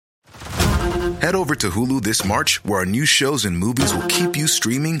Head over to Hulu this March, where our new shows and movies will keep you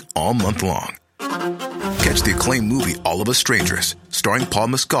streaming all month long. Catch the acclaimed movie All of Us Strangers, starring Paul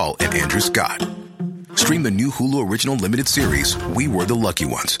Mescal and Andrew Scott. Stream the new Hulu original limited series We Were the Lucky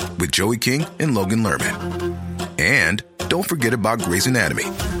Ones with Joey King and Logan Lerman. And don't forget about Grey's Anatomy.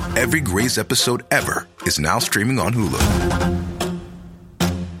 Every Grey's episode ever is now streaming on Hulu.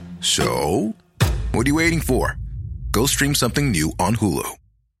 So, what are you waiting for? Go stream something new on Hulu.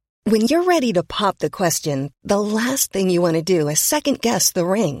 When you're ready to pop the question, the last thing you want to do is second-guess the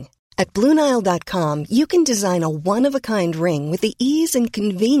ring. At BlueNile.com, you can design a one-of-a-kind ring with the ease and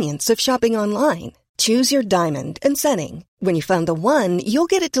convenience of shopping online. Choose your diamond and setting. When you find the one, you'll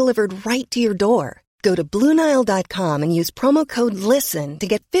get it delivered right to your door. Go to BlueNile.com and use promo code LISTEN to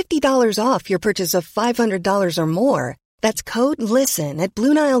get $50 off your purchase of $500 or more. That's code LISTEN at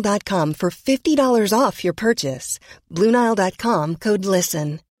BlueNile.com for $50 off your purchase. BlueNile.com, code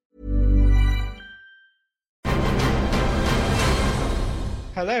LISTEN.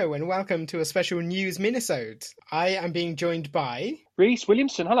 Hello and welcome to a special news minisode. I am being joined by... Rhys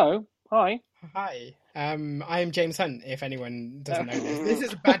Williamson, hello. Hi. Hi. I am James Hunt, if anyone doesn't know this. This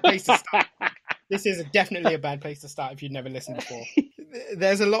is a bad place to start. This is definitely a bad place to start if you've never listened before.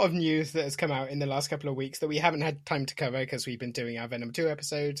 There's a lot of news that has come out in the last couple of weeks that we haven't had time to cover because we've been doing our Venom 2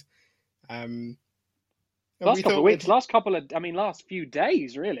 episode. Last couple of weeks, last few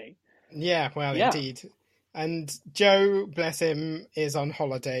days, really. Yeah, well, indeed. And Joe, bless him, is on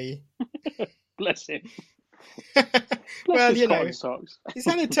holiday. Bless him. Well, you know, he's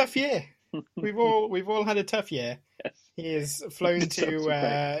had a tough year. We've all had a tough year. Yes. He has flown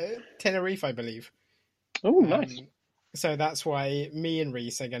to Tenerife, I believe. Oh, nice. So that's why me and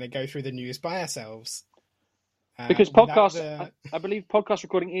Rhys are going to go through the news by ourselves. Because podcast, I believe podcast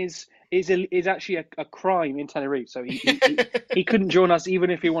recording is actually a crime in Tenerife. So he couldn't join us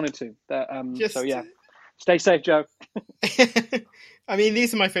even if he wanted to. So yeah, stay safe, Joe. I mean,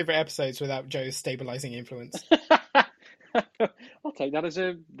 these are my favourite episodes without Joe's stabilising influence. I'll take that as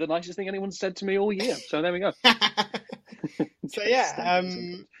the nicest thing anyone's said to me all year. So there we go. So yeah,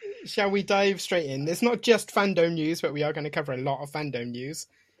 shall we dive straight in? There's not just fandom news, but we are going to cover a lot of fandom news.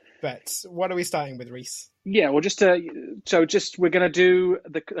 But what are we starting with, Rhys? Yeah, well, we're going to do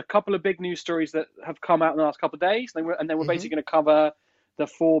a couple of big news stories that have come out in the last couple of days, and then we're basically going to cover the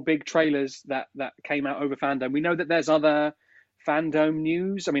 4 big trailers that came out over fandom. We know that there's other fandom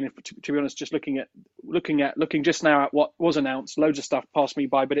news. I mean, to be honest, just looking just now at what was announced, loads of stuff passed me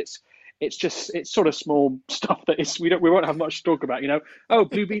by, but it's sort of small stuff that is we won't have much to talk about. You know,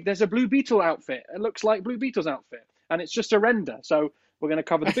 there's a Blue Beetle outfit. It looks like Blue Beetle's outfit, and it's just a render. So we're going to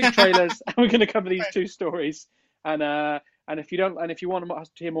cover the big trailers, and we're going to cover these 2 stories. And if you want to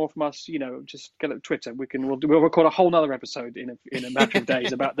hear more from us, you know, just get at Twitter. We'll record a whole nother episode in a matter of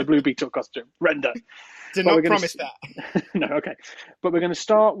days about the Blue Beetle costume render. Did not promise that. No, okay. But we're going to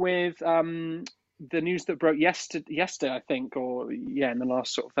start with the news that broke yesterday, I think, in the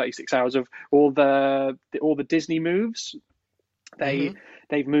last sort of 36 hours of all the Disney moves.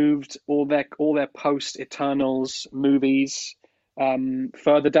 They've moved all their post Eternals movies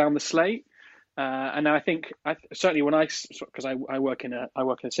further down the slate. And I think certainly because I work in a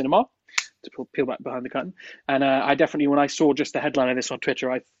cinema to peel back behind the curtain, and I definitely, when I saw just the headline of this on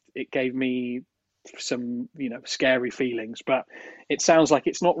Twitter, it gave me some, you know, scary feelings. But it sounds like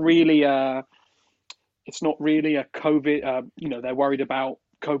it's not really a COVID. You know, they're worried about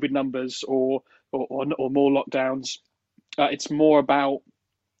COVID numbers or more lockdowns. It's more about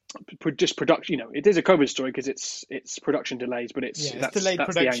just production. You know, it is a COVID story because it's production delays, but it's delayed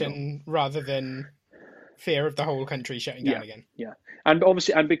production rather than fear of the whole country shutting down again. Yeah, and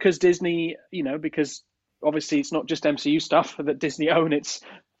obviously, and because Disney, you know, because obviously it's not just MCU stuff that Disney own; it's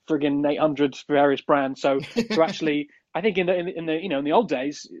friggin' 800 various brands. So actually, I think in the old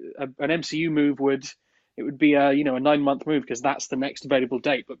days, an MCU move would be a 9-month move because that's the next available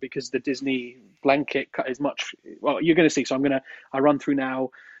date. But because the Disney blanket cut is much, well, you're going to see. So I run through now.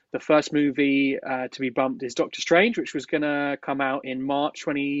 The first movie to be bumped is Doctor Strange, which was going to come out in March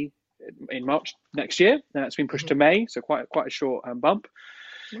next year. Now it's been pushed to May, so quite a short bump.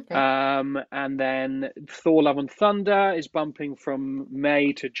 Okay. And then Thor: Love and Thunder is bumping from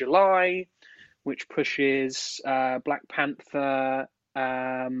May to July, which pushes Black Panther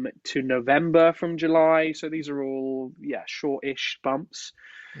to November from July. So these are all short-ish bumps.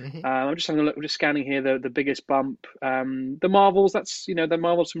 I'm just having a look. We're just scanning here the biggest bump. The Marvels. That's the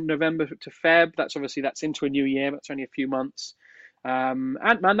Marvels from November to Feb. That's into a new year. That's only a few months.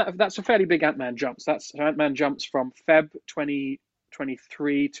 Ant-Man. That's a fairly big Ant-Man jumps. Ant-Man jumps from Feb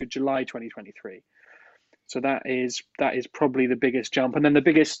 2023 to July 2023. So that is probably the biggest jump, and then the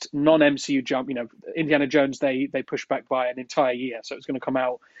biggest non-MCU jump. Indiana Jones they pushed back by an entire year, so it's going to come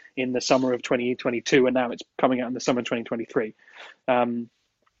out in the summer of 2022, and now it's coming out in the summer of 2023.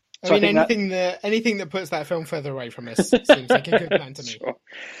 So anything that puts that film further away from us seems like a good plan to me. Sure.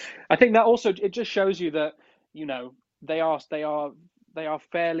 I think that also it just shows you that they are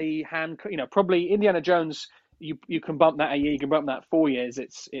fairly probably Indiana Jones. You can bump that a year, you can bump that 4 years.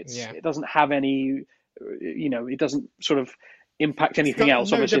 It doesn't have any, it doesn't sort of impact anything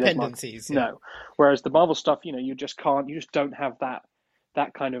else. No obviously, dependencies. No. Whereas the Marvel stuff, you just don't have that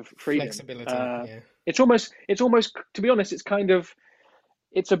kind of freedom. Flexibility. It's almost, to be honest,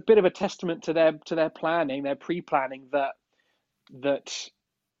 it's a bit of a testament to their planning, their pre-planning that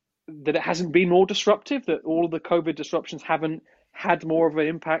it hasn't been more disruptive, that all of the COVID disruptions haven't had more of an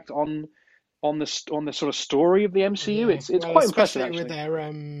impact on the sort of story of the MCU. Yeah. It's quite impressive,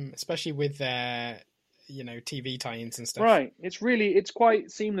 actually. Especially with their TV tie-ins and stuff. Right. It's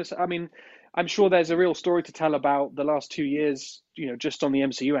quite seamless. I mean, I'm sure there's a real story to tell about the last 2 years, just on the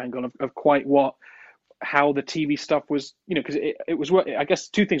MCU angle of quite how the TV stuff was, because it was, I guess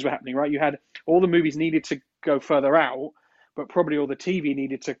two things were happening, right? You had all the movies needed to go further out, but probably all the TV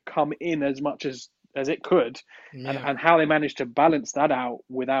needed to come in as much as it could, and how they managed to balance that out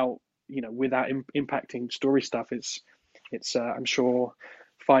without impacting story stuff. It's I'm sure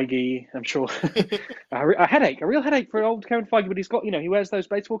Feige, a real headache for old Kevin Feige, but he's got, he wears those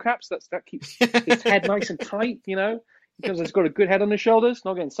baseball caps that keeps his head nice and tight, because he's got a good head on his shoulders,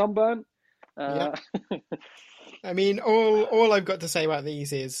 not getting sunburned. I mean, all I've got to say about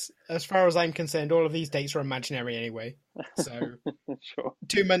these is, as far as I'm concerned, all of these dates are imaginary anyway. So sure.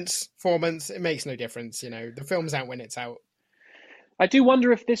 2 months, 4 months, it makes no difference. The film's out when it's out. I do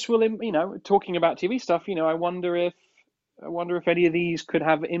wonder if this will, talking about TV stuff, I wonder if any of these could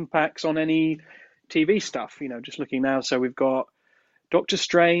have impacts on any TV stuff. Just looking now, so we've got Doctor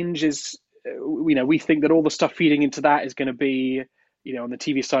Strange is, we think that all the stuff feeding into that is going to be, on the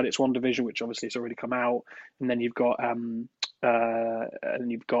TV side, it's WandaVision, which obviously has already come out, and then you've got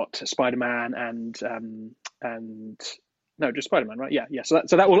Spider-Man and no, just Spider-Man, right? Yeah. So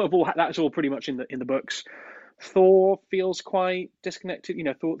that's all pretty much in the books. Thor feels quite disconnected.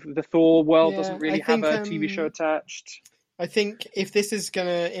 The Thor world doesn't really have a TV show attached. I think if this is going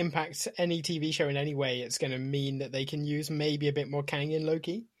to impact any TV show in any way, it's going to mean that they can use maybe a bit more Kang and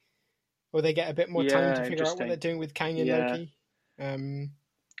Loki, or they get a bit more time to figure out what they're doing with Kang and Loki.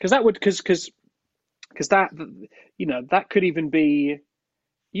 Because that could even be,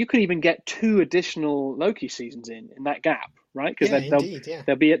 you could even get 2 additional Loki seasons in that gap, right? Because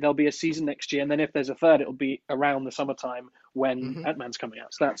there'll be a season next year, and then if there's a third, it'll be around the summertime when Ant-Man's coming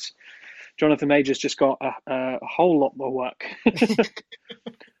out. So that's Jonathan Majors just got a whole lot more work.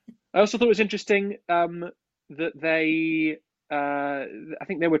 I also thought it was interesting that they, I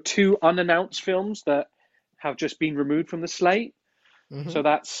think there were 2 unannounced films that have just been removed from the slate. So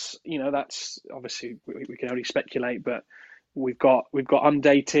that's obviously we can only speculate, but we've got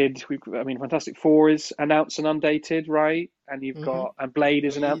undated. Fantastic Four is announced and undated, right? And you've got Blade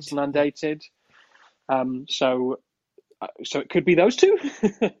is announced and undated. So it could be those 2.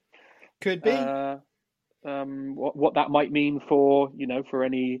 Could be. What that might mean for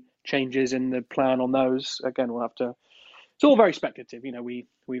any changes in the plan on those. Again, we'll have to. It's all very speculative. We've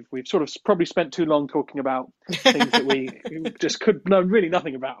sort of probably spent too long talking about things that we just could know really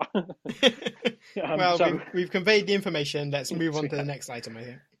nothing about. We've conveyed the information. Let's move on to the next item, I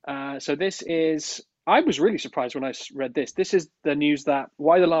think. So this is, I was really surprised when I read this. This is the news that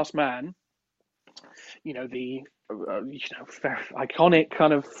Y: The Last Man, the iconic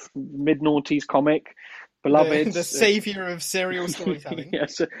kind of mid-noughties comic, beloved, the savior of serial storytelling.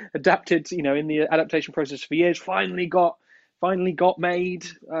 Yes, adapted, in the adaptation process for years, finally got made,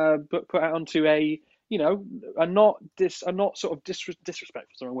 but put out onto a not sort of disrespectful,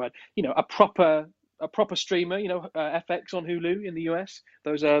 is the wrong word, a proper streamer, FX on Hulu in the US.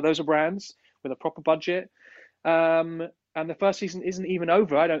 Those are brands with a proper budget. And the first season isn't even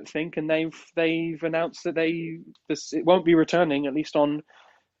over, I don't think, and they've announced that it won't be returning, at least on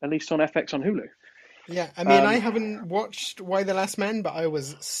FX on Hulu. Yeah, I mean, I haven't watched Y: The Last Man, but I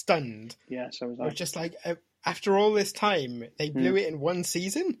was stunned. Yeah, so was I. I was just like, after all this time, they blew it in one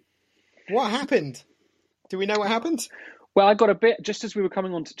season? What happened? Do we know what happened? Well, I got a bit, just as we were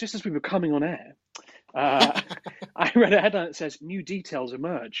coming on air, I read a headline that says, "New details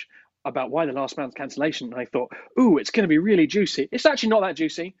emerge about Y: The Last Man's cancellation." And I thought, ooh, it's going to be really juicy. It's actually not that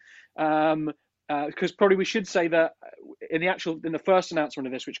juicy. Because probably we should say that in the first announcement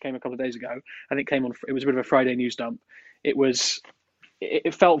of this, which came a couple of days ago, I think it was a bit of a Friday news dump. It was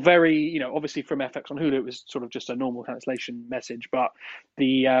it felt very, obviously from FX on Hulu, it was sort of just a normal cancellation message. But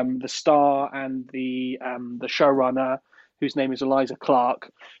the star and the showrunner, whose name is Eliza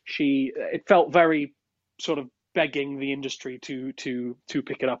Clark, it felt very sort of begging the industry to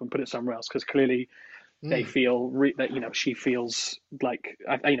pick it up and put it somewhere else, because clearly they feel that she feels like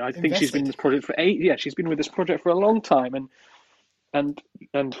I think she's been in this project for she's been with this project for a long time, and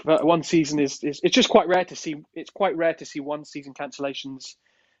one season is it's just quite rare to see. It's quite rare to see one season cancellations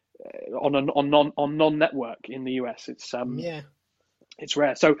on non-network in the US. It's it's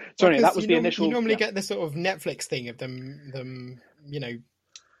rare. So anyway, that was the initial. You normally get the sort of Netflix thing of them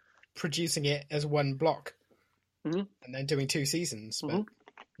producing it as one block and then doing 2 seasons. But,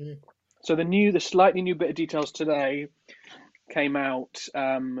 So the slightly new bit of details today came out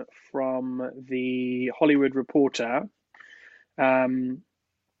from the Hollywood Reporter, and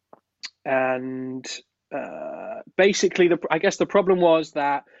basically I guess the problem was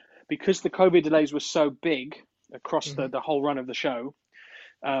that because the COVID delays were so big across the whole run of the show,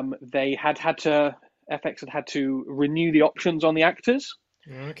 they FX had to renew the options on the actors.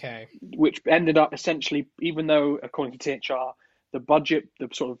 Okay. Which ended up essentially, even though according to THR, the budget,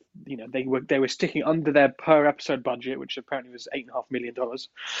 they were sticking under their per episode budget, which apparently was $8.5 million,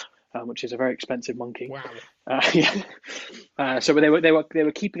 which is a very expensive monkey. Wow. So they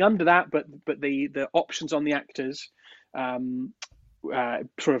were keeping under that, but the options on the actors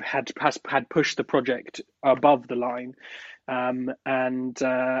sort of had pushed the project above the line, and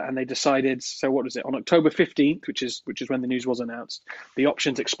they decided. So what was it, on October 15th, which is when the news was announced, the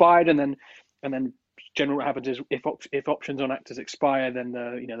options expired, and then generally what happens is if options on actors expire, then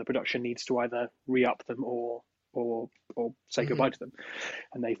the production needs to either re-up them or say goodbye to them,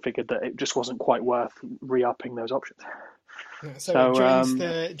 and they figured that it just wasn't quite worth re-upping those options. So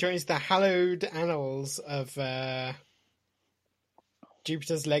it joins the hallowed annals of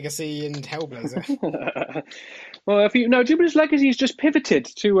Jupiter's Legacy and Hellblazer. Well, Jupiter's Legacy has just pivoted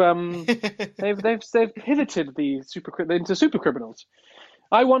to they've pivoted into super criminals.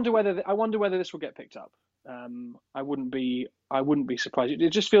 I wonder whether this will get picked up. I wouldn't be surprised. It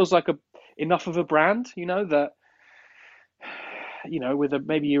just feels like enough of a brand, that with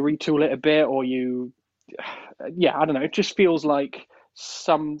maybe you retool it a bit, or I don't know. It just feels like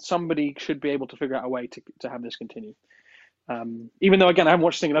somebody should be able to figure out a way to have this continue. Even though, again, I haven't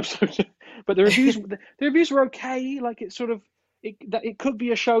watched a single episode, but the reviews were okay. Like it could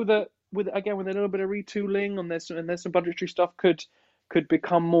be a show that with a little bit of retooling and there's some budgetary stuff could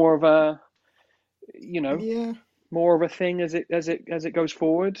become more of a more of a thing as it goes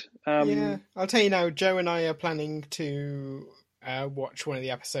forward. I'll tell you now, Joe and I are planning to watch one of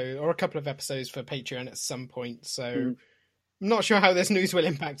the episodes or a couple of episodes for Patreon at some point, so I'm not sure how this news will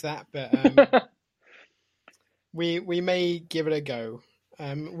impact that, but we may give it a go.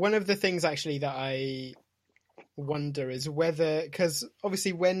 One of the things actually that I wonder is whether, because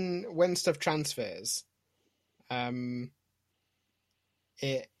obviously when stuff transfers, the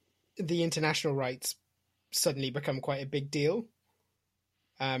international rights suddenly become quite a big deal.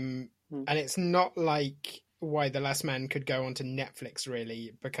 And it's not like Why the Last Man could go onto Netflix,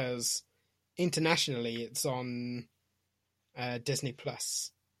 really, because internationally it's on Disney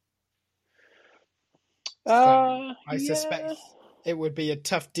Plus. So I suspect it would be a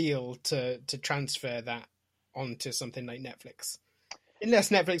tough deal to transfer that onto something like Netflix. Unless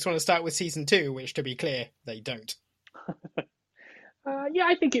Netflix want to start with season 2, which, to be clear, they don't.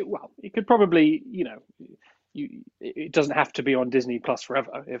 I think it could probably, it doesn't have to be on Disney Plus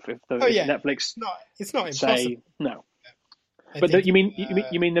forever if Netflix it's not impossible. Say no. But you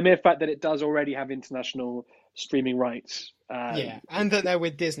mean the mere fact that it does already have international streaming rights? And that they're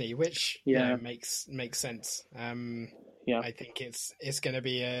with Disney, which makes sense. I think it's going to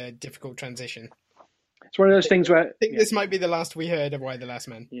be a difficult transition. It's one of those things where I think this might be the last we heard of Why the Last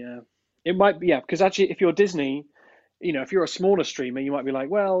Man. Yeah, it might be. Yeah, because actually, if you're Disney, if you're a smaller streamer, you might be like,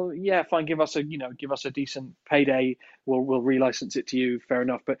 well, yeah, fine, give us a decent payday. We'll relicense it to you. Fair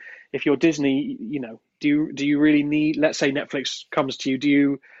enough. But if you're Disney, do you really need? Let's say Netflix comes to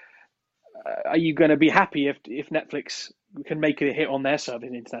you. Are you going to be happy if Netflix can make it a hit on their service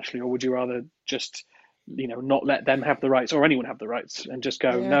internationally, or would you rather just not let them have the rights or anyone have the rights and just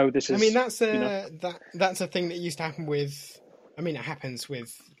go, no, this is. I mean, that's a thing that used to happen with. I mean, it happens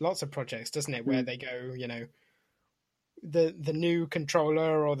with lots of projects, doesn't it? Where they go, the new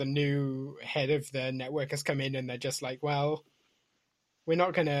controller or the new head of the network has come in and they're just like, well, we're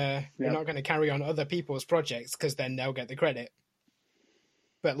not gonna carry on other people's projects because then they'll get the credit.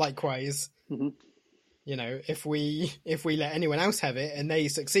 But likewise, if we let anyone else have it and they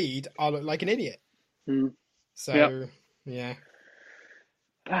succeed, I'll look like an idiot. So yeah.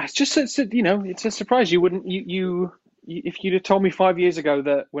 it's a surprise. You wouldn't if you'd have told me 5 years ago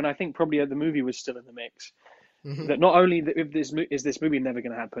that when I think probably the movie was still in the mix, that not only if this movie never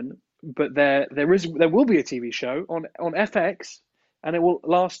going to happen, but there will be a TV show on FX, and it will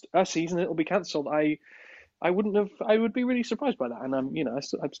last a season. It will be cancelled. I would be really surprised by that, and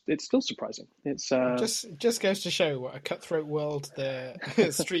it's still surprising. It's just goes to show what a cutthroat world the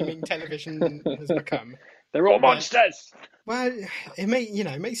streaming television has become. They're all monsters. Well, it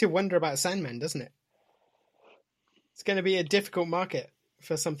makes you wonder about Sandman, doesn't it? It's going to be a difficult market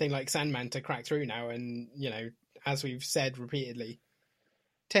for something like Sandman to crack through now, and as we've said repeatedly,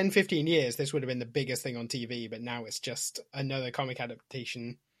 10, 15 years this would have been the biggest thing on TV, but now it's just another comic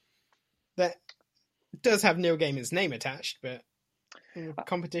adaptation that does have Neil Gaiman's name attached, but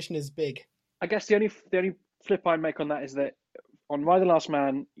competition is big. I guess the only flip I'd make on that is that on Y: The Last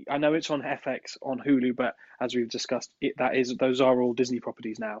Man, I know it's on FX on Hulu, but as we've discussed, those are all Disney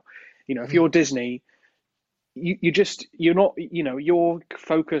properties now. If you're Disney, you're not, your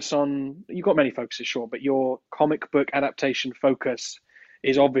focus on, you've got many focuses, sure, but your comic book adaptation focus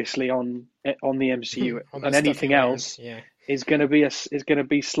is obviously on the MCU, and anything else is going to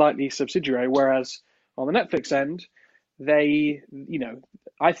be slightly subsidiary. Whereas on the Netflix end, they,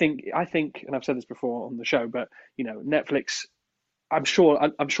 I think, and I've said this before on the show, but Netflix, I'm sure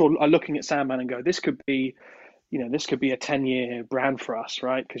are looking at Sandman and go, this could be a 10-year brand for us,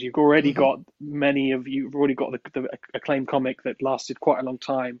 right? Because you've already got you've already got the acclaimed comic that lasted quite a long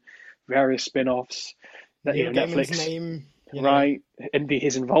time, various spin-offs that Netflix name, right, and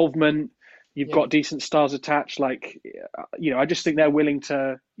his involvement. You've got decent stars attached. Like, I just think they're willing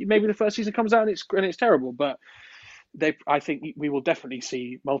to. Maybe the first season comes out and it's terrible, but I think we will definitely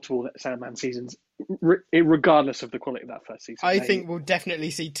see multiple Sandman seasons, regardless of the quality of that first season. I think we'll definitely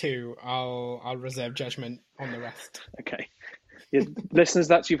see 2. I'll reserve judgment on the rest. Okay,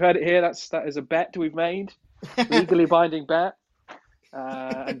 listeners, you've heard it here. That is a bet we've made, legally binding bet.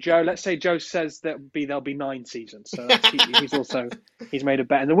 And Joe, let's say Joe says there'll be 9 seasons, so he's made a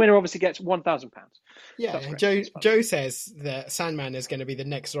bet, and the winner obviously gets £1,000. Yeah, Joe says that Sandman is going to be the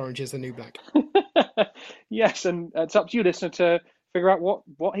next Orange Is the New Black. Yes, and it's up to you, listener, to figure out what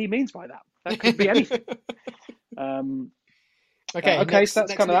he means by that. That could be anything. Okay, so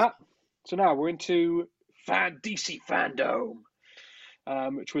that's kind of that. So now we're into DC fandom.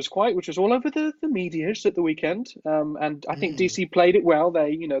 Which was all over the medias at the weekend, and I think DC played it well.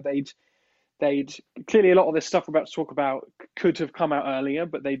 They'd clearly, a lot of this stuff we're about to talk about could have come out earlier,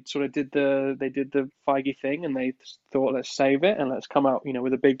 but they sort of did the Feige thing, and they thought, let's save it and let's come out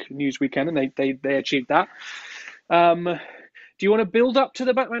with a big news weekend, and they achieved that. Do you want to build up to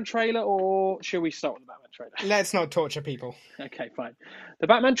the Batman trailer, or should we start with the Batman trailer? Let's not torture people. Okay, fine. The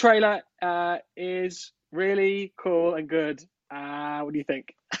Batman trailer is really cool and good. What do you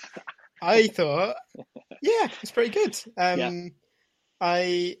think? I thought, it's pretty good.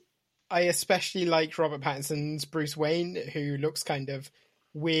 I especially liked Robert Pattinson's Bruce Wayne, who looks kind of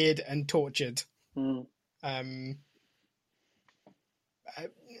weird and tortured.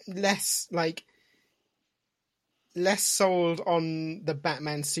 Less sold on the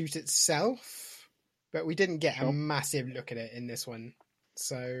Batman suit itself, but we didn't get a massive look at it in this one.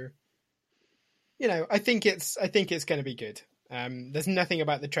 So, I think it's going to be good. There's nothing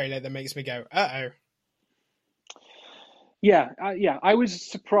about the trailer that makes me go, uh-oh. Yeah. I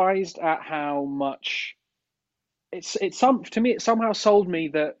was surprised at how much it somehow sold me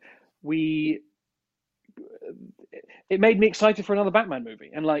that it made me excited for another Batman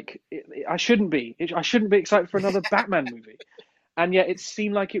movie, and I shouldn't be excited for another Batman movie, and yet it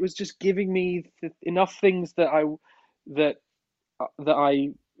seemed like it was just giving me enough things that I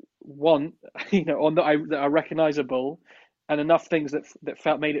want, that are recognizable. And enough things that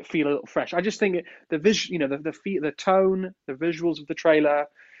made it feel a little fresh. I just think the tone, the visuals of the trailer,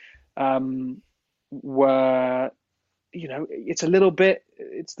 were, it's a little bit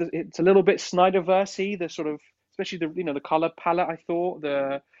Snyderverse-y. The sort of, especially the color palette. I thought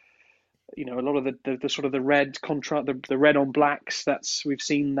a lot of the sort of the red contrast, the red on blacks. We've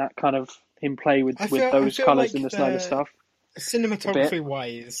seen that kind of him play with those colors in the Snyder stuff. Cinematography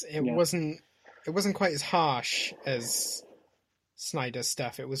wise, it wasn't quite as harsh as Snyder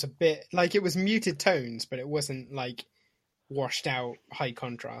stuff. It was a bit it was muted tones, but it wasn't washed out high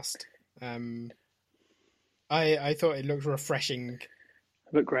contrast. I thought it looked refreshing.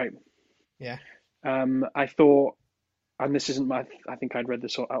 It looked great. Yeah. I thought, and this isn't I think I'd read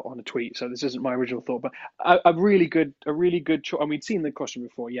this out on a tweet, so this isn't my original thought, but a really good choice. I mean, we'd seen the costume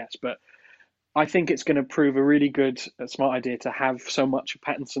before, yes, but I think it's going to prove a really good, smart idea to have so much of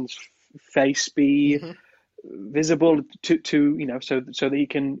Pattinson's face be visible to so that he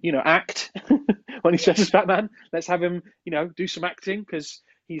can act when he's dressed as Batman. Let's have him do some acting, because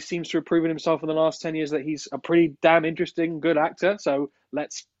he seems to have proven himself in the last 10 years that he's a pretty damn interesting, good actor. So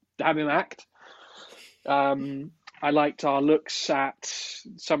let's have him act. I liked our looks at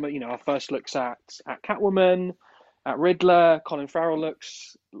some our first looks at Catwoman, at Riddler. Colin Farrell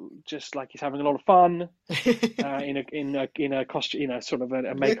looks just like he's having a lot of fun in a costume, sort of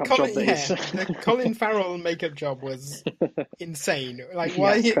a makeup job that is. The Colin Farrell makeup job was insane. Like,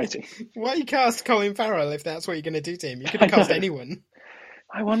 crazy. Why cast Colin Farrell if that's what you're going to do to him? You could have cast anyone.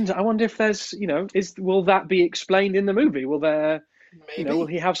 I wonder if there's will that be explained in the movie? Will there? Maybe. Will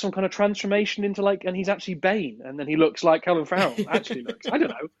he have some kind of transformation into and he's actually Bane, and then he looks like Colin Farrell actually looks. I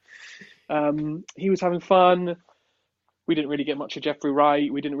don't know. He was having fun. We didn't really get much of Jeffrey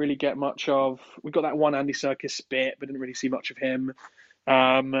Wright. We didn't really get much of. We got that one Andy Serkis bit, but didn't really see much of him.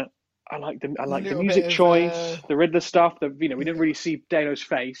 I like the music choice, the Riddler stuff. We didn't really see Dano's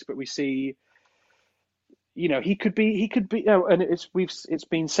face, but we see. He could be. And it's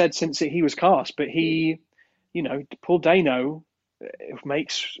been said since he was cast, but Paul Dano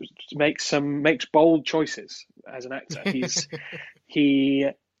makes bold choices as an actor.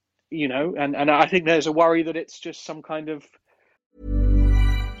 And I think there's a worry that it's just some kind of.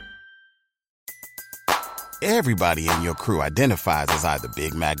 Everybody in your crew identifies as either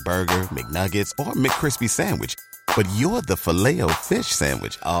Big Mac Burger, McNuggets, or McCrispy Sandwich, but you're the Filet-O-Fish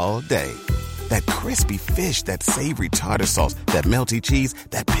Sandwich all day. That crispy fish, that savory tartar sauce, that melty cheese,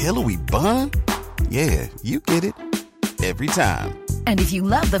 that pillowy bun. Yeah, you get it. Every time. And if you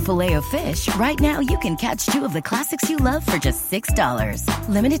love the Filet-O-Fish, right now you can catch two of the classics you love for just $6.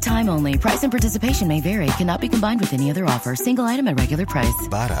 Limited time only. Price and participation may vary. Cannot be combined with any other offer. Single item at regular price.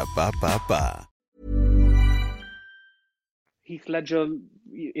 Ba-da-ba-ba-ba. Heath Ledger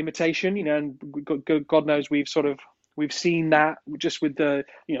imitation, and God knows we've seen that just with the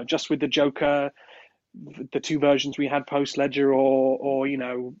Joker, the two versions we had post Ledger, or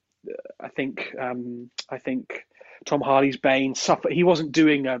I think Tom Hardy's Bane suffered. He wasn't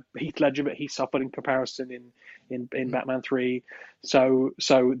doing a Heath Ledger, but he suffered in comparison in Batman 3. So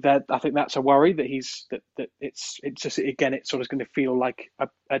that I think that's a worry that it's just, again, it's sort of going to feel like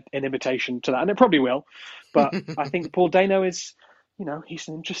an imitation to that, and it probably will. But I think Paul Dano is, he's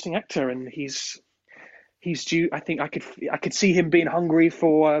an interesting actor, and he's due. I think I could see him being hungry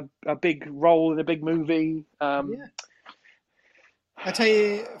for a big role in a big movie. I tell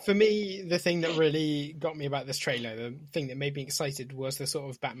you, for me, the thing that really got me about this trailer, the thing that made me excited, was the sort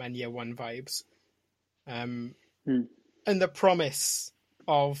of Batman Year One vibes, and the promise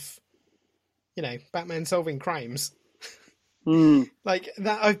of, Batman solving crimes. Like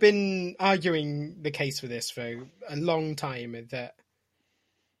that, I've been arguing the case for this for a long time, that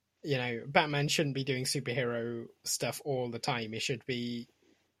Batman shouldn't be doing superhero stuff all the time. He should be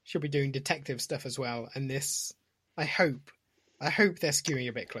doing detective stuff as well. And this, I hope they're skewing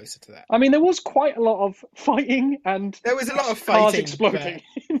a bit closer to that. I mean, there was quite a lot of fighting, and there was a lot of cars fighting, exploding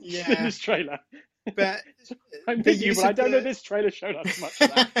in this trailer. But I'm with you, but I don't know this trailer showed us much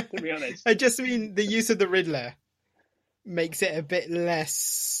of that, to be honest. I just mean the use of the Riddler makes it a bit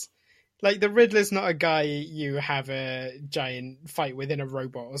less. Like, the Riddler's not a guy you have a giant fight with in a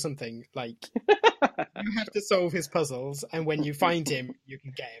robot or something. Like, you have to solve his puzzles, and when you find him, you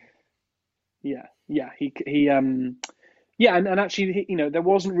can get him. And actually, there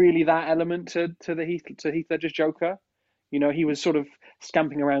wasn't really that element to Heath Ledger's Joker. He was sort of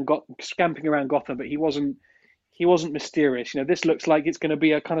scamping around Gotham, but he wasn't mysterious. This looks like it's going to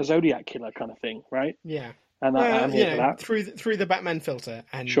be a kind of Zodiac killer kind of thing, right? Yeah. And I'm here for that. Through the Batman filter,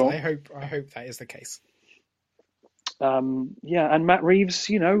 and sure. I hope that is the case. And Matt Reeves,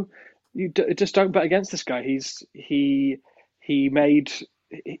 you just don't bet against this guy. He made,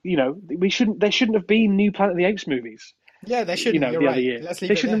 they shouldn't have been new Planet of the Apes movies. Yeah, they shouldn't. You're the right. other year.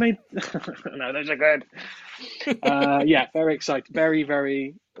 They shouldn't have made. No, those are good. Very excited. Very,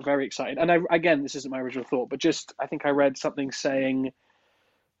 very, very excited. And again, this isn't my original thought, but just I think I read something saying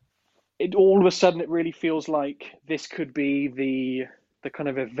it. All of a sudden, it really feels like this could be the kind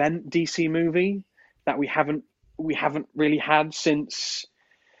of event DC movie that we haven't really had since.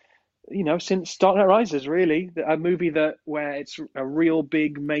 Since Dark Knight Rises, really, a movie where it's a real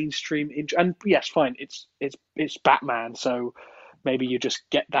big mainstream, and yes, fine, it's Batman, so maybe you just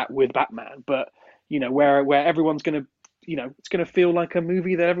get that with Batman, but where everyone's gonna, it's gonna feel like a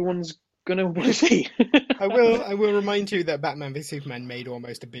movie that everyone's gonna want to see. I will remind you that Batman v Superman made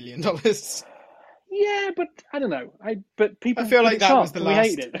almost $1 billion. Yeah, but I don't know. I feel like that was the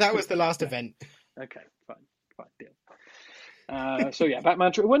last. That was the last event. Okay, fine, deal.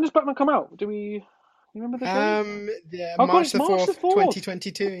 Batman. When does Batman come out? Do we You remember the date? Yeah, Oh, God, March it's the March the 4th, 4th.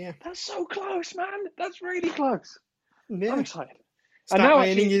 2022. Yeah, That's so close, man. That's really close. yeah. I'm excited. Start And now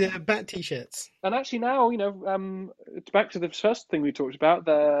ironing actually, your bat t-shirts. and actually now, back to the first thing we talked about,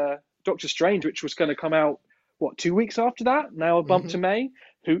 the Doctor Strange, which was going to come out, what, 2 weeks after that? Now a bump to May.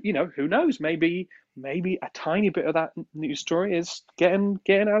 Who knows? Maybe a tiny bit of that news story is getting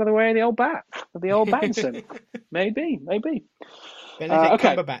out of the way of the old Battinson. maybe. Benedict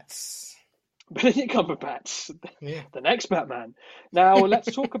Okay. Cumberbatch. Benedict Cumberbatch, Yeah. the next Batman. Now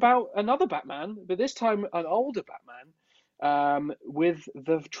let's talk about another Batman, but this time an older Batman, with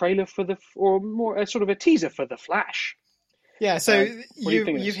the trailer or more sort of a teaser for The Flash. Yeah, so what do you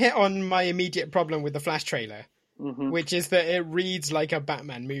think of you've this? hit on my immediate problem with the Flash trailer, which is that it reads like a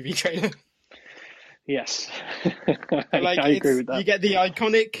Batman movie trailer. Yes, Like I agree with that. You get the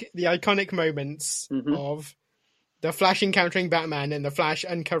iconic moments of the Flash encountering Batman and the Flash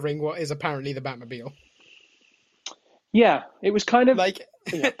uncovering what is apparently the Batmobile. Yeah, it was kind of Like,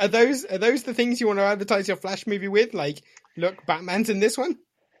 are those the things you want to advertise your Flash movie with? Like, look, Batman's in this one.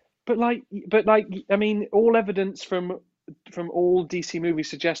 but I mean, all evidence from all DC movies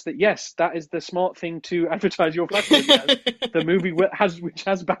suggests that yes, that is the smart thing to advertise your Flash movie as. The movie which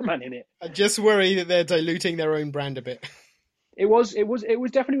has Batman in it. I just worry that they're diluting their own brand a bit. It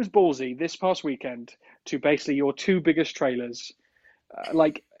definitely was ballsy this past weekend to basically your two biggest trailers,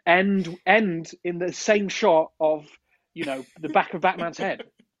 end in the same shot of the back of Batman's head,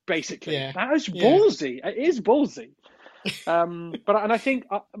 basically. Yeah. That is ballsy. It is ballsy. I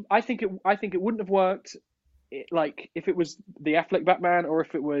think it wouldn't have worked if it was the Affleck Batman or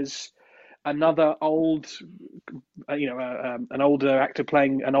if it was another old, an older actor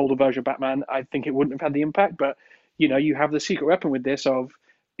playing an older version of Batman. I think it wouldn't have had the impact. But you have the secret weapon with this of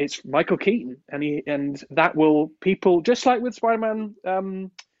it's Michael Keaton, and that will people just like with Spider-Man,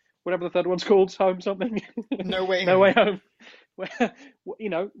 whatever the third one's called, Home something. No Way No Home. Way Home. Where,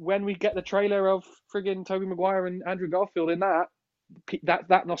 when we get the trailer of friggin' Tobey Maguire and Andrew Garfield in that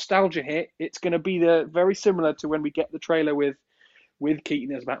nostalgia hit, it's going to be very similar to when we get the trailer with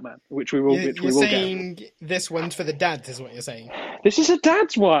Keaton as Batman, which we will You're saying this one's for the dads, is what you're saying? This is a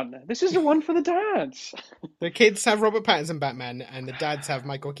dad's one. This is the one for the dads. The kids have Robert Pattinson Batman, and the dads have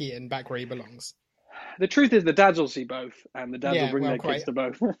Michael Keaton back where he belongs. The truth is, the dads will see both, and the dads will bring their kids to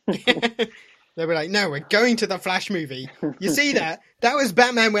both. They'll be like, no, we're going to the Flash movie. You see that? That was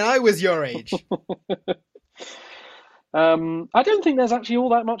Batman when I was your age. I don't think there's actually all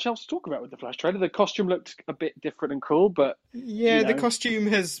that much else to talk about with the Flash trailer. The costume looked a bit different and cool, but the costume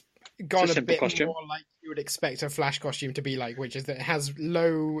has gone a bit costume. more like you would expect a Flash costume to be like, which is that it has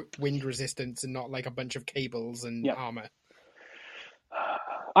low wind resistance and not like a bunch of cables and armor.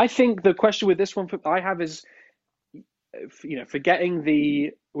 I think the question with this one I have is, forgetting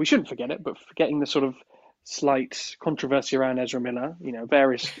we shouldn't forget it, but forgetting the sort of slight controversy around Ezra Miller,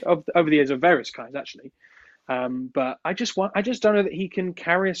 various over the years of various kinds actually. But I just don't know that he can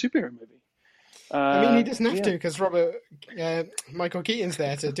carry a superhero movie. I mean, he doesn't have to because Michael Keaton's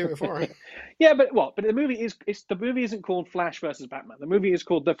there to do it for him. Yeah, but the movie isn't called Flash versus Batman. The movie is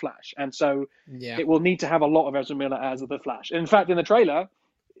called The Flash, and so it will need to have a lot of Ezra Miller as The Flash. In fact, in the trailer,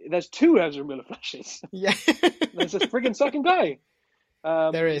 there's two Ezra Miller Flashes. Yeah, there's a friggin' second guy.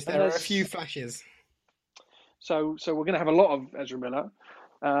 There are a few Flashes. So we're going to have a lot of Ezra Miller.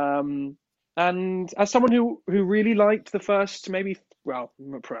 And as someone who really liked the first,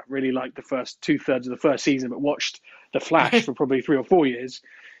 really liked the first 2/3 of the first season, but watched The Flash for probably 3 or 4 years,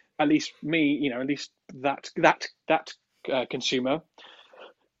 at least me, at least that consumer,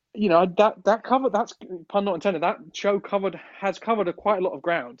 that covered, that's pun not intended, that show has covered quite a lot of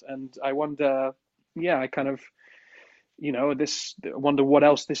ground, and I wonder, I kind of, wonder what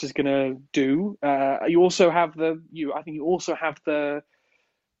else this is going to do. You also have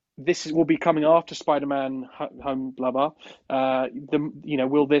this will be coming after Spider-Man Home, blah blah.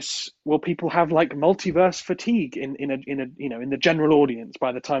 Will people have like multiverse fatigue in the general audience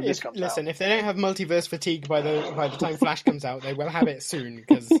by the time this comes out? Listen, if they don't have multiverse fatigue by the time Flash comes out, they will have it soon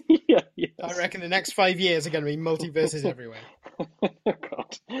because I reckon the next 5 years are going to be multiverses everywhere.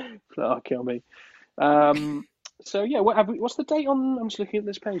 God, that'll kill me. What's the date on? I'm just looking at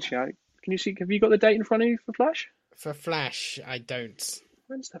this page here. Can you see? Have you got the date in front of you for Flash? For Flash, I don't.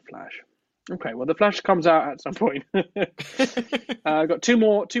 When's the Flash? Okay, well, the Flash comes out at some point. I've got two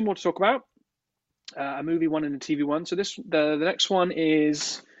more to talk about. A movie one and a TV one. So the next one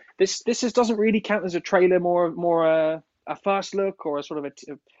is this doesn't really count as a trailer, more a first look or a sort of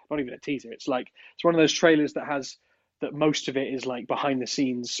not even a teaser. It's one of those trailers that has that most of it is like behind the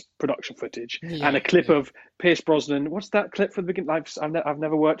scenes production footage Yeah, and a clip of Pierce Brosnan. What's that clip from the beginning? I've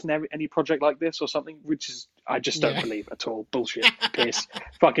never worked in any project like this or something, which is I just don't believe at all. Bullshit, Pierce,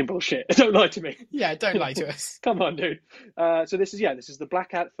 fucking bullshit. Don't lie to me. Yeah, don't lie to us. Come on, dude. So this is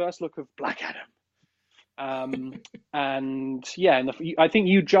the first look of Black Adam. And yeah, I think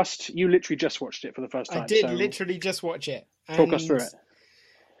you literally just watched it for the first time. I did literally just watch it. Talk us through it.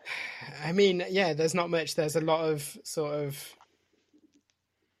 I mean, yeah, there's not much. There's a lot of sort of,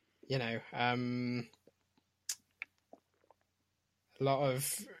 a lot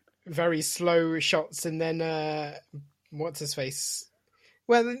of very slow shots, and then what's his face?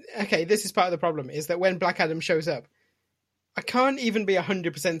 Well, okay, this is part of the problem, is that when Black Adam shows up, I can't even be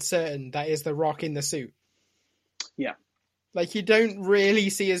 100% certain that is The Rock in the suit. Yeah. Like, you don't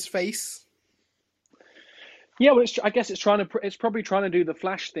really see his face. Yeah, well, I guess it's probably trying to do the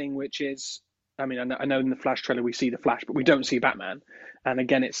Flash thing, which is, I mean, I know in the Flash trailer we see the Flash, but we don't see Batman. And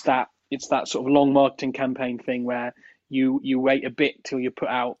again, it's that sort of long marketing campaign thing where you wait a bit till you put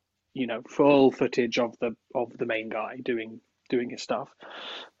out, full footage of the main guy doing his stuff.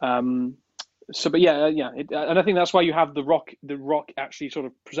 And I think that's why you have the Rock actually sort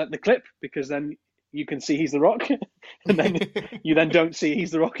of present the clip, because then you can see he's the Rock, and then you then don't see he's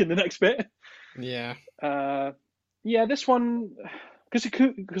the Rock in the next bit. Yeah. This one,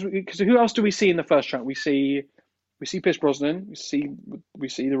 because who else do we see in the first trailer? We see Pierce Brosnan. We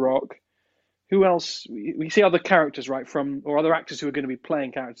see the Rock. Who else? We see other characters, right? Or other actors who are going to be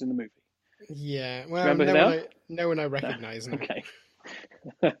playing characters in the movie. Yeah. Well, remember no one I recognise. No. Okay.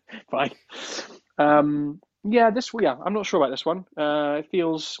 Fine. I'm not sure about this one. It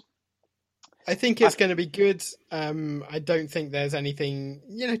feels. I think it's going to be good. I don't think there's anything,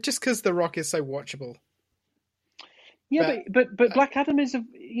 just because The Rock is so watchable. Yeah, but Black Adam is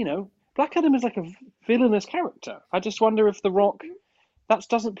like a villainous character. I just wonder if The Rock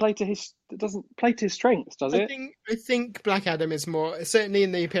doesn't play to his strengths, does it? I think Black Adam is more, certainly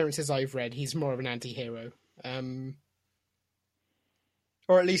in the appearances I've read, he's more of an anti-hero.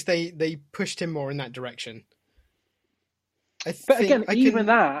 Or at least they pushed him more in that direction. The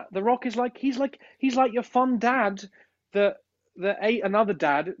Rock is The Rock he's like your fun dad that ate another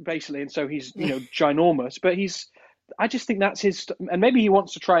dad basically, and so he's ginormous. But I just think that's his, and maybe he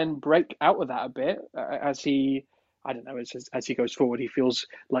wants to try and break out of that a bit as he goes forward. He feels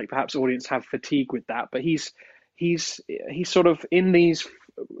like perhaps audience have fatigue with that, but he's sort of in these.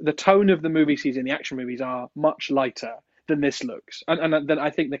 The tone of the movies he's in, the action movies, are much lighter than this looks, and then I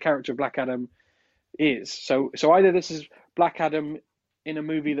think the character of Black Adam is. So either this is Black Adam in a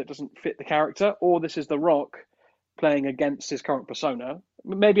movie that doesn't fit the character, or this is The Rock playing against his current persona.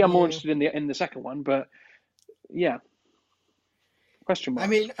 Maybe I'm more interested in the second one, but yeah. Question mark. I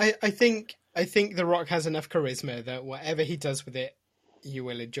mean, I think The Rock has enough charisma that whatever he does with it, you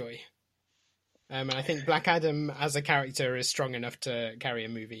will enjoy. And I think Black Adam as a character is strong enough to carry a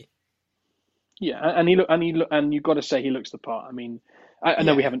movie. Yeah, and you've got to say he looks the part. I mean, I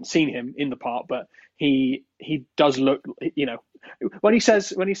know we haven't seen him in the part, but he does look, when he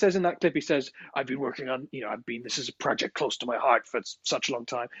says in that clip, he says, I've been working on, this is a project close to my heart for such a long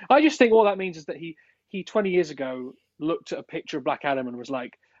time. I just think all that means is that he 20 years ago looked at a picture of Black Adam and was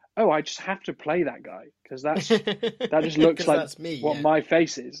like, oh, I just have to play that guy because that just looks like that's me, what my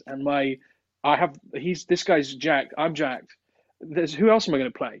face is, and this guy's jacked, I'm jacked. Who else am I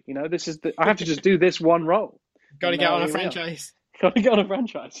going to play? I have to just do this one role. Got to get on a franchise. Got to get on a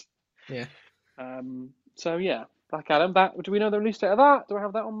franchise. Yeah. So yeah, Black Adam. Do we know the release date of that? Do I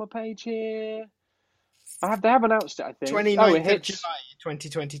have that on my page here? They have announced it, I think. 29th of July,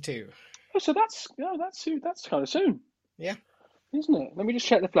 2022. Oh, so that's kind of soon. Yeah. Isn't it? Let me just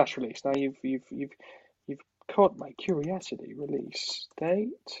check the Flash release. Now you've caught my curiosity. Release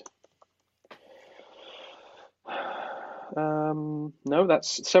date. No,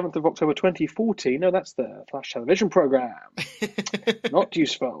 that's 7th of October 2014. No, that's the Flash television program. Not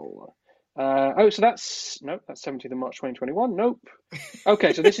useful. So that's 17th of March 2021. Nope.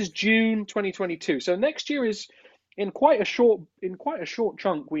 Okay, so this is June 2022. So next year is in quite a short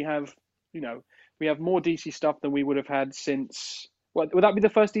chunk. We have more DC stuff than we would have had since. What would that be? The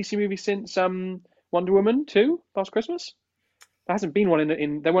first DC movie since Wonder Woman 2 last Christmas? There hasn't been one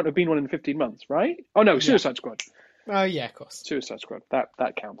in. There won't have been one in 15 months, right? Oh no, Suicide Squad. Oh yeah, of course. Suicide Squad. That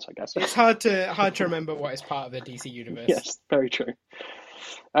counts, I guess. It's hard to remember what is part of the DC universe. Yes, very true.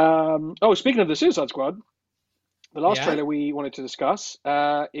 Speaking of the Suicide Squad, the last trailer we wanted to discuss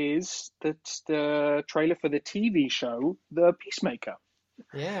is the trailer for the TV show The Peacemaker.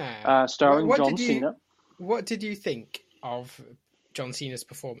 Yeah. Starring John Cena. What did you think of John Cena's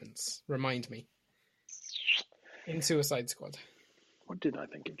performance? Remind me. in Suicide Squad? What did I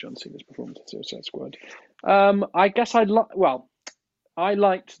think of John Cena's performance in Suicide Squad? I guess I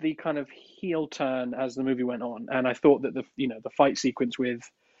liked the kind of heel turn as the movie went on, and I thought that the fight sequence with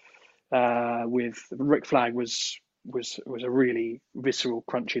Rick Flag was a really visceral,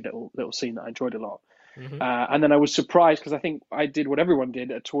 crunchy little scene that I enjoyed a lot. Mm-hmm. And then I was surprised because I think I did what everyone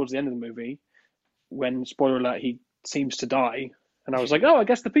did towards the end of the movie, when, spoiler alert, he seems to die, and I was like, oh, I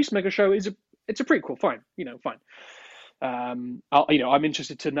guess the Peacemaker show it's a prequel, fine, fine. I'm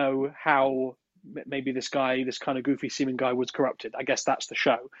interested to know how maybe this kind of goofy seeming guy was corrupted. I guess that's the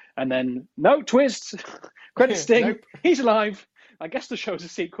show. And then no twist, credit sting, Nope. He's alive. I guess the show's a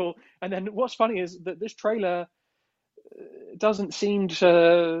sequel. And then what's funny is that this trailer doesn't seem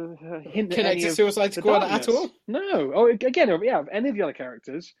to hint at Connect any to of Suicide the Squad darkness. at all? No. Oh, again, yeah, any of the other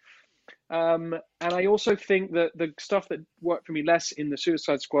characters. And I also think that the stuff that worked for me less in the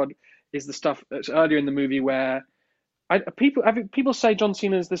Suicide Squad is the stuff that's earlier in the movie where people say John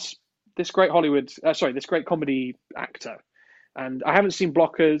Cena is this great this great comedy actor, and I haven't seen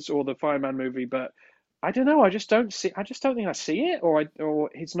Blockers or the Fireman movie, but I don't know. I just don't think I see it, or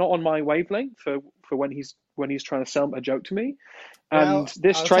it's not on my wavelength for when he's trying to sell a joke to me. And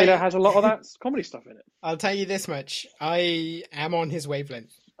this trailer has a lot of that comedy stuff in it. I'll tell you this much: I am on his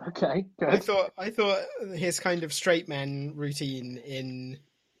wavelength. Okay, good. I thought his kind of straight man routine in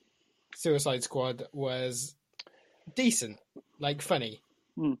Suicide Squad was decent, like funny.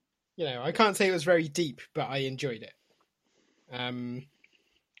 I can't say it was very deep, but I enjoyed it.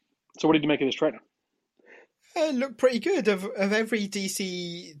 So what did you make of this trailer? It looked pretty good. Of every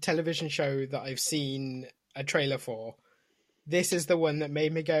DC television show that I've seen a trailer for, this is the one that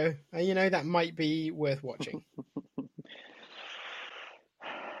made me go, that might be worth watching.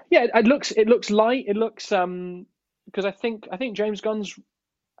 Yeah, it looks light. It looks because I think James Gunn's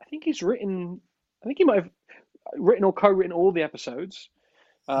he might have written or co-written all the episodes.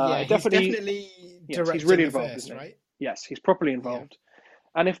 He's definitely directing he's really the involved, first, isn't he? right? Yes, he's properly involved.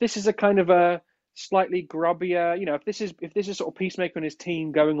 Yeah. And if this is a kind of a slightly grubbier, if this is sort of Peacemaker and his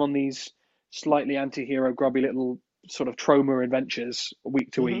team going on these slightly anti-hero grubby little sort of trauma adventures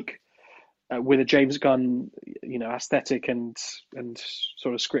week to week, with a James Gunn, aesthetic and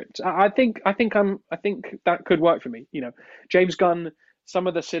sort of script, I think that could work for me. James Gunn, some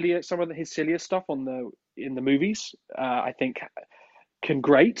of his sillier stuff in the movies, I think can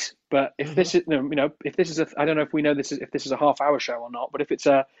great. But if this is, if this is I don't know if we know if this is a half-hour show or not. But if it's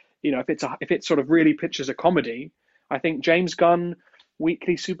if it sort of really pitches a comedy, I think James Gunn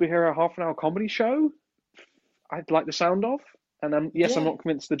weekly superhero half-an-hour comedy show, I'd like the sound of. And I'm not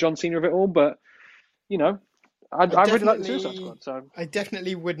convinced the John Cena of it all, but I really like the Suicide Squad. So I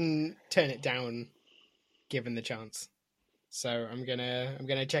definitely wouldn't turn it down, given the chance. So I'm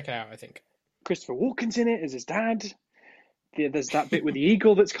gonna check it out. I think Christopher Walken's in it as his dad. There's that bit with the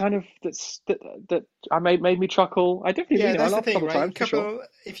eagle that's kind of that I made me chuckle. I definitely that's I the laughed thing, a couple right? times, for sure.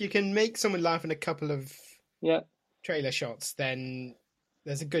 If you can make someone laugh in a couple of trailer shots, then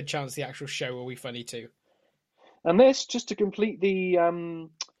there's a good chance the actual show will be funny too. And this, just to complete the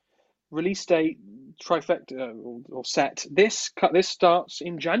release date trifecta or set, this starts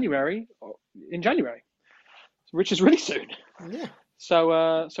in January. Which is really soon. Yeah. So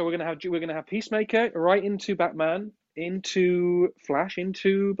we're gonna have Peacemaker right into Batman, into Flash,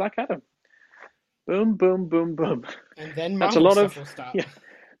 into Black Adam. Boom, boom, boom, boom. And then that's a Marvel lot of stuff will start. yeah.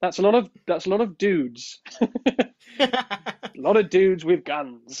 That's a lot of dudes. A lot of dudes with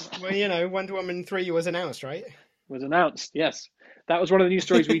guns. Well, Wonder Woman 3 was announced, right? Was announced, yes. That was one of the news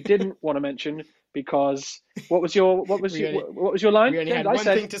stories we didn't want to mention because what was your line? We only had one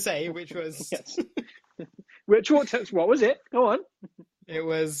thing to say, which was yes. What was it? Go on. It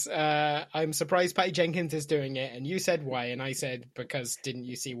was I'm surprised Patty Jenkins is doing it, and you said why, and I said because didn't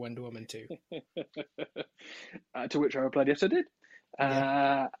you see Wonder Woman 2? To which I replied, yes, I did.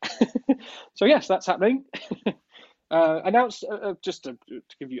 Yeah. So yes, that's happening. Announced just to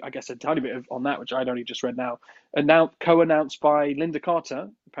give you, I guess, a tiny bit on that, which I'd only just read now. Co-announced by Linda Carter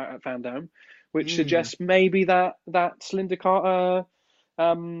at Fandom, which suggests maybe that's Linda Carter.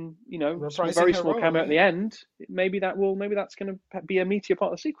 Some very small cameo at the end. Maybe that's going to be a meatier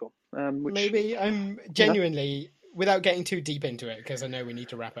part of the sequel. Maybe I'm genuinely, without getting too deep into it, because I know we need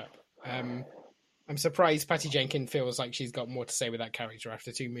to wrap up. I'm surprised Patty Jenkins feels like she's got more to say with that character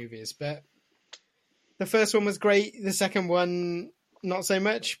after 2 movies, but. The first one was great. The second one, not so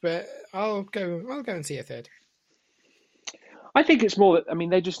much. But I'll go and see a third. I think it's more that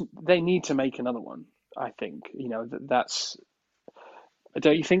they need to make another one. I think that's.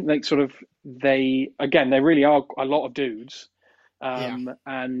 Don't you think they really are a lot of dudes,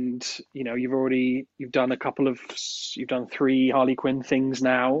 And you've done 3 Harley Quinn things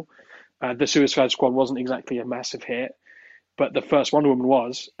now. The Suicide Squad wasn't exactly a massive hit, but the first Wonder Woman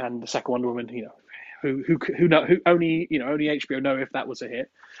was, and the second Wonder Woman, who only HBO know if that was a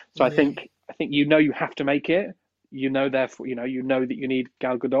hit. So I think you have to make it. Therefore, that you need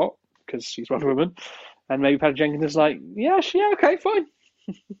Gal Gadot because she's Wonder Woman, and maybe Patty Jenkins is like, okay, fine.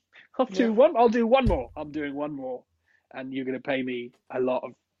 I'll do one more. I'm doing one more, and you're going to pay me a lot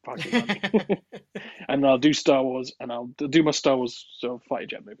of fucking money, and I'll do Star Wars, and I'll do my Star Wars fighter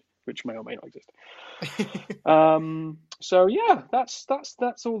jet movie, which may or may not exist. So yeah, that's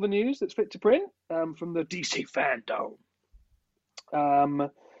all the news that's fit to print from the DC fandom.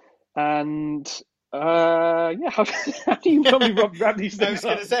 How do you probably wrap these things up? I was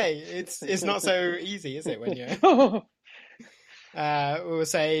going to say it's not so easy, is it? When you we'll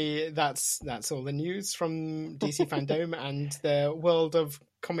say that's all the news from DC fandom and the world of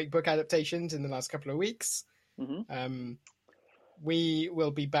comic book adaptations in the last couple of weeks. Mm-hmm. We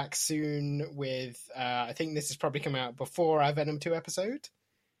will be back soon with I think this has probably come out before our Venom 2 episode,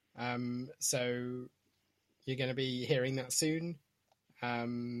 so you're going to be hearing that soon.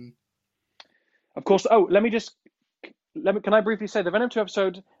 Of course. Oh, can I briefly say the Venom 2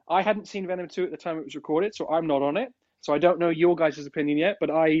 episode, I hadn't seen Venom 2 at the time it was recorded, so I'm not on it. So I don't know your guys' opinion yet, but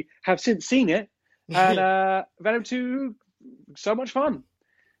I have since seen it. And Venom 2, so much fun.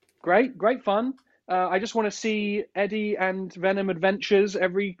 Great fun. I just want to see Eddie and Venom adventures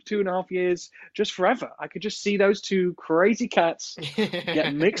every 2.5 years, just forever. I could just see those two crazy cats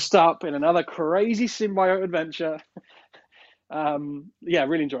get mixed up in another crazy symbiote adventure.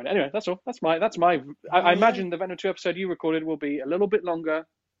 Really enjoyed it. Anyway, that's all. That's my. I imagine the Venom 2 episode you recorded will be a little bit longer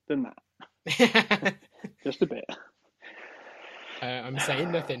than that. Just a bit. I'm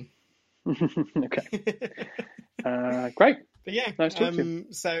saying nothing. Okay. Great. But yeah, nice talking to you.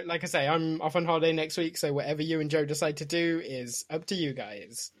 So like I say, I'm off on holiday next week, so whatever you and Joe decide to do is up to you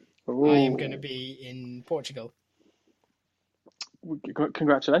guys. Ooh. I am going to be in Portugal.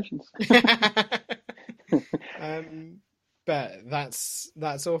 Congratulations. But that's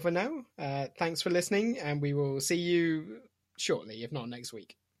all for now. Thanks for listening, and we will see you shortly, if not next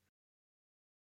week.